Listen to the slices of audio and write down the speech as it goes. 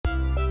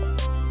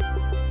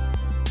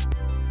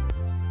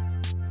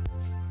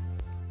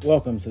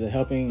Welcome to the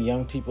Helping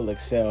Young People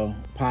Excel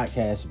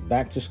podcast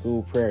Back to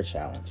School Prayer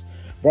Challenge,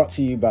 brought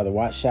to you by the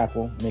Watts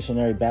Chapel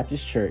Missionary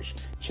Baptist Church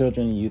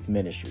Children and Youth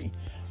Ministry.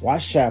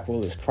 Watts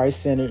Chapel is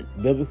Christ-centered,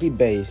 biblically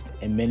based,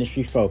 and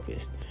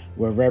ministry-focused,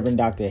 where Reverend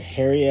Dr.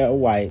 Harry L.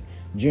 White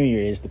Jr.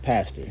 is the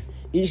pastor.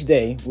 Each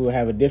day, we will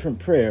have a different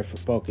prayer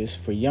focus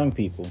for young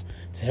people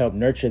to help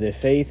nurture their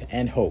faith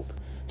and hope.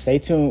 Stay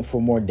tuned for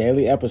more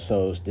daily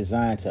episodes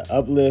designed to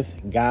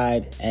uplift,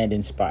 guide, and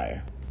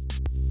inspire.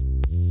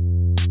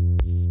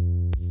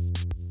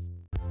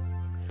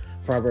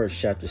 Proverbs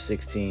chapter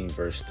 16,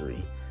 verse 3.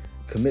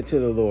 Commit to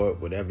the Lord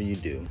whatever you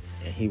do,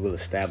 and he will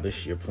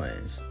establish your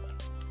plans.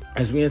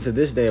 As we enter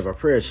this day of our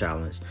prayer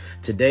challenge,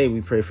 today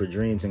we pray for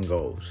dreams and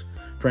goals,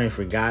 praying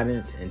for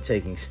guidance and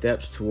taking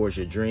steps towards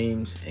your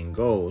dreams and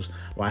goals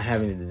while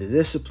having the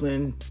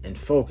discipline and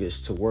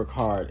focus to work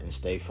hard and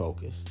stay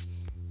focused.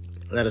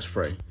 Let us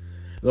pray.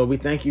 Lord, we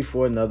thank you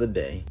for another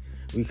day.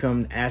 We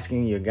come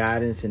asking your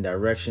guidance and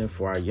direction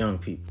for our young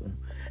people.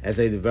 As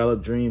they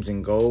develop dreams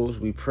and goals,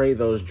 we pray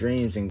those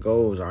dreams and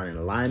goals are in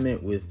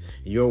alignment with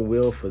your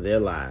will for their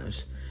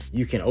lives.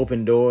 You can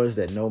open doors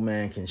that no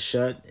man can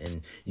shut,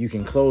 and you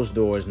can close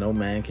doors no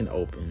man can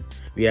open.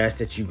 We ask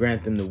that you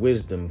grant them the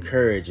wisdom,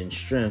 courage, and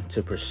strength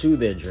to pursue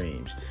their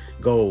dreams,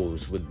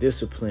 goals with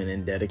discipline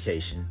and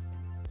dedication.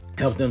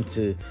 Help them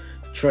to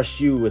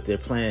trust you with their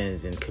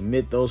plans and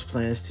commit those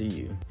plans to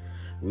you.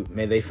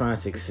 May they find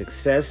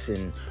success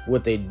in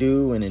what they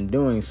do, and in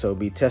doing so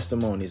be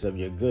testimonies of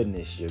your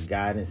goodness, your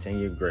guidance, and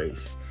your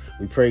grace.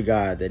 We pray,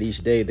 God, that each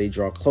day they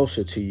draw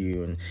closer to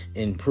you and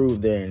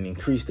improve their and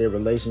increase their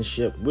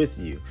relationship with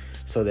you,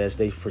 so that as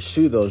they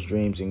pursue those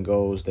dreams and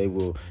goals, they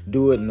will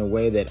do it in a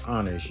way that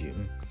honors you.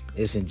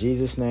 It's in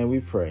Jesus' name we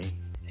pray.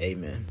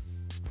 Amen.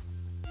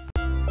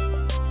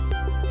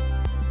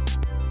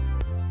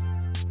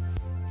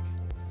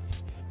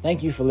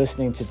 Thank you for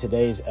listening to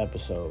today's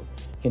episode.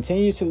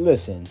 Continue to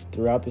listen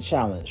throughout the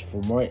challenge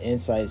for more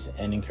insights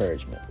and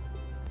encouragement.